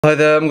Hi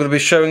there, I'm going to be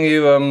showing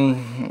you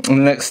the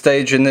next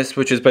stage in this,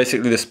 which is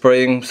basically the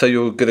spraying. So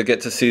you're going to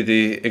get to see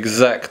the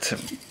exact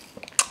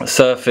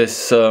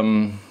surface,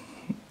 kind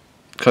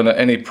of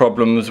any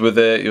problems with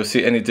it. You'll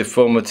see any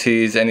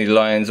deformities, any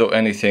lines or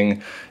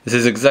anything. This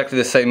is exactly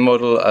the same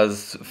model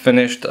as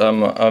finished.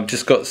 I've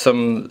just got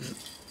some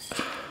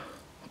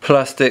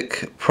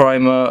plastic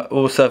primer,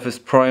 all surface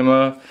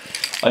primer.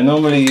 I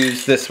normally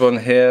use this one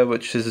here,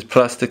 which is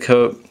plastic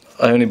coat.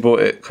 I only bought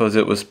it because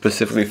it was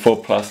specifically for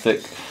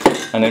plastic.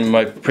 And in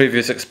my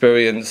previous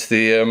experience,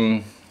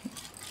 the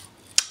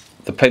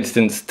paints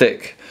didn't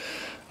stick.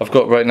 I've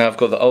got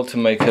the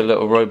Ultimaker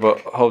little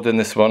robot holding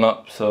this one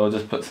up, so I'll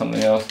just put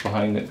something else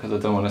behind it because I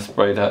don't want to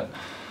spray that.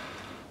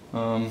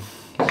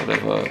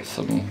 Whatever, I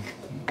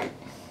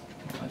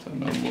don't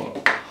know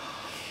what.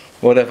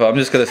 Whatever, I'm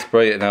just going to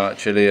spray it now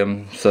actually,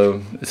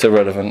 so it's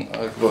irrelevant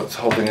what's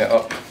holding it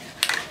up.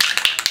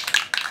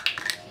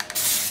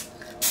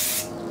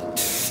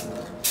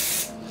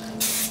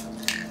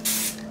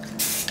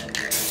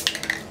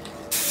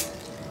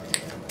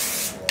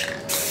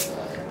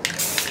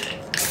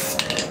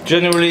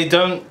 Generally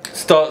don't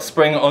start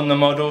spraying on the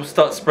model,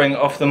 start spraying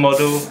off the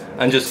model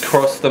and just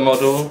cross the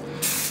model.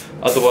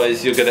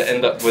 Otherwise you're going to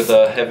end up with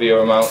heavier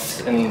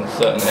amounts in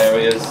certain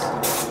areas.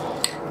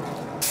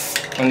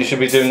 And you should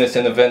be doing this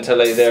in a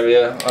ventilated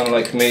area,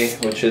 unlike me,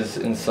 which is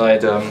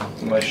inside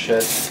my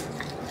shed.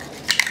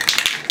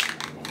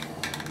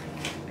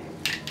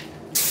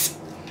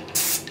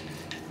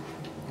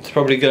 It's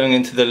probably going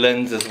into the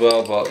lens as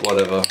well, but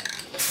whatever.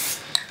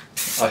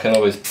 I can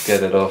always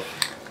get it off.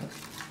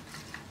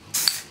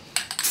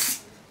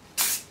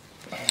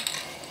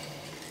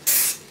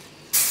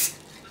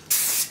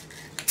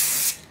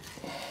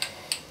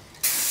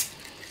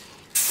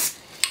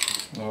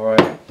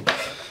 Alright, I'm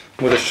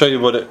going to show you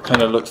what it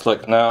kind of looks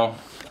like now,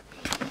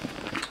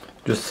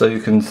 just so you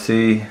can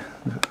see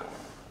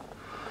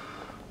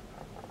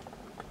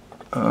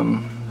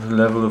the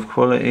level of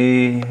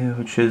quality,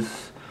 which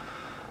is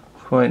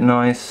quite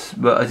nice.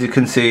 But as you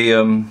can see,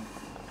 there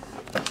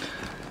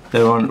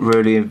aren't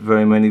really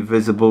very many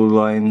visible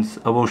lines.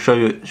 I will show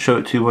it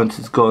to you once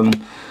it's gone.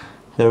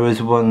 There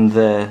is one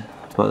there,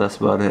 but that's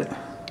about it.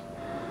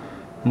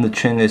 And the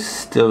chin is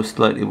still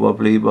slightly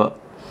wobbly, but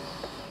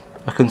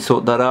I can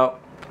sort that out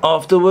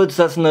afterwards,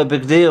 that's no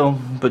big deal.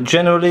 But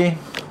generally,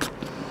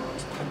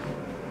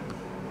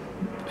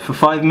 for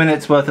 5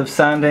 minutes worth of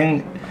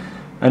sanding,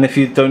 and if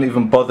you don't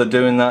even bother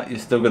doing that, you're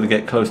still going to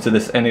get close to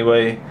this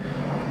anyway.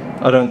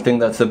 I don't think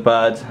that's a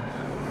bad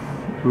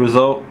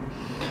result.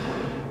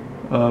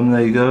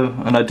 There you go.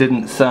 And I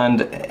didn't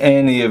sand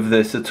any of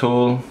this at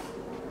all,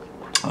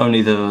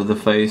 only the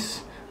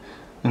face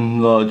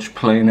and large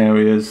plain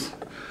areas.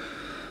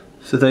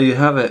 So there you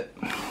have it.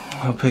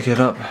 I'll pick it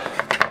up.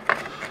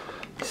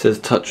 It says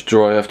touch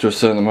dry after a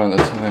certain amount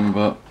of time,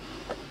 but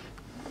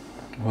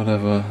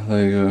whatever,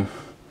 there you go.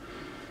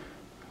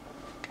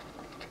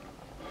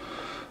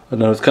 I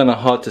know it's kind of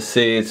hard to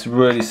see, it's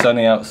really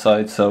sunny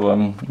outside, so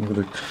I'm going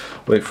to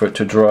wait for it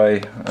to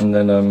dry and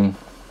then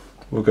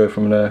we'll go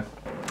from there.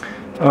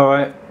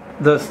 Alright,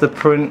 that's the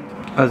print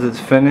as it's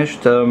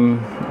finished,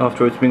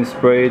 after it's been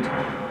sprayed.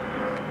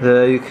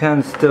 There you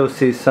can still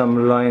see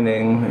some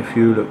lining if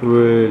you look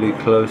really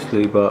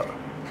closely, but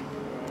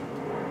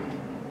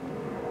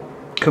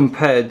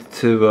compared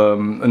to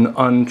an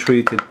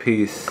untreated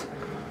piece,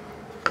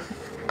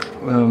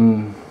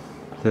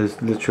 there's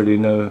literally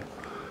no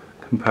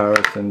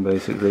comparison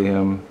basically.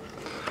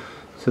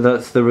 So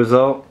that's the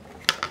result.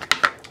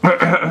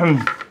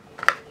 That's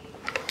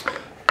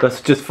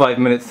just 5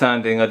 minutes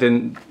sanding. I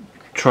didn't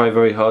try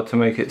very hard to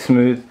make it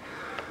smooth,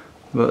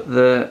 but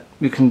there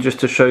you can, just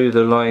to show you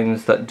the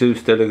lines that do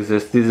still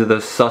exist. These are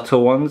the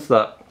subtle ones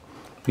that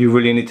you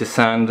really need to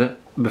sand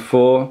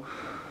before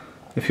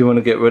if you want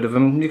to get rid of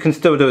them. You can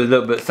still do a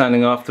little bit of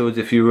sanding afterwards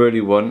if you really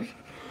want.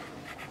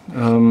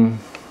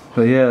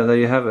 But yeah, there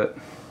you have it.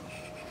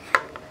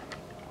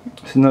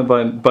 It's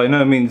by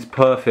no means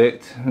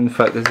perfect. In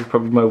fact, this is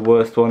probably my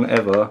worst one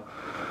ever.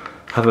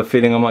 I have a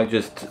feeling I might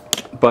just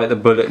bite the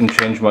bullet and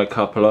change my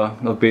coupler.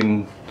 I've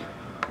been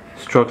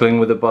struggling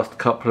with a bust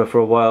coupler for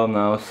a while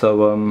now,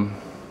 so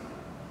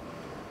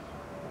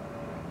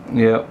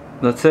yeah,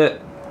 that's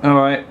it.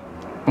 Alright,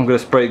 I'm going to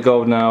spray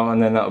gold now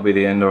and then that'll be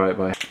the end. Alright,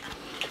 bye.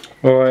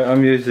 Alright,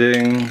 I'm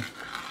using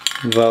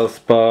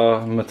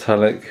Valspar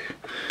metallic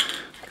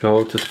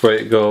gold to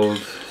spray it gold.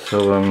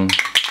 So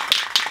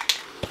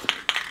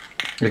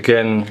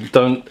again,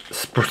 don't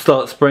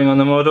start spraying on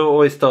the model,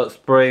 always start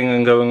spraying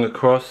and going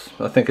across.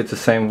 I think it's the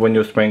same when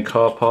you're spraying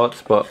car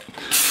parts, but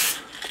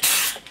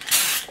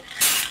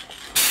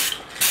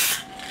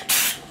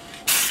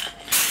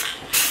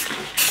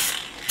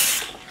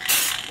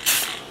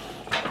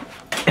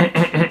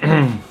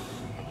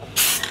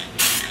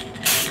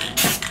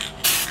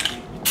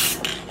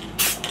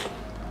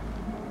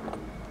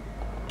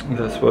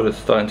that's what it's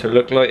starting to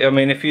look like. I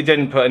mean, if you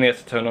didn't put any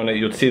acetone on it,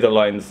 you'd see the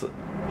lines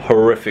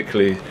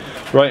horrifically.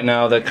 Right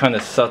now they're kind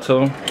of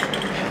subtle.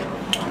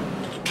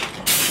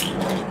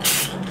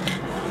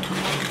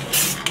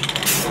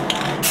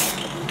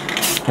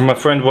 My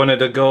friend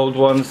wanted a gold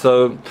one,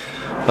 so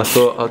I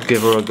thought I'd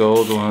give her a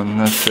gold one.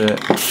 That's it.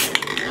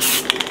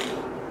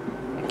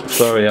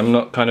 Sorry, I'm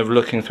not kind of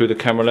looking through the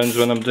camera lens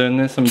when I'm doing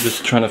this. I'm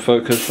just trying to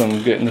focus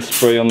on getting the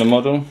spray on the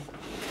model.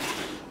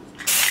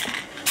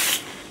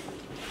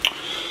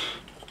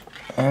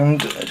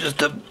 And just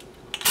the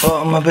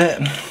bottom a bit.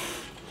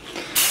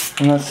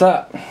 And that's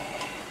that.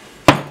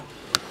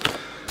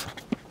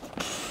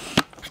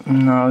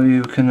 Now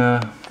you can,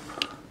 there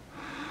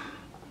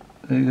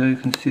you go, you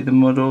can see the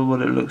model,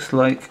 what it looks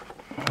like.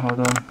 Hold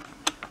on.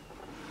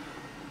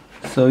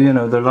 So, you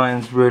know, the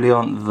lines really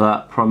aren't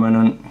that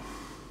prominent.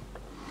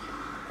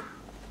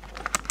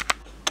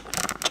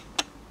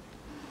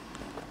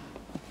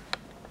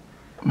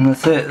 And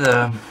that's it,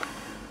 the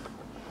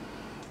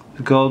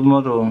gold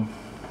model,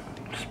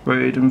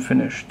 sprayed and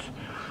finished.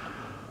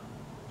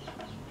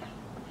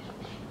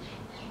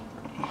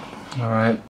 Alright,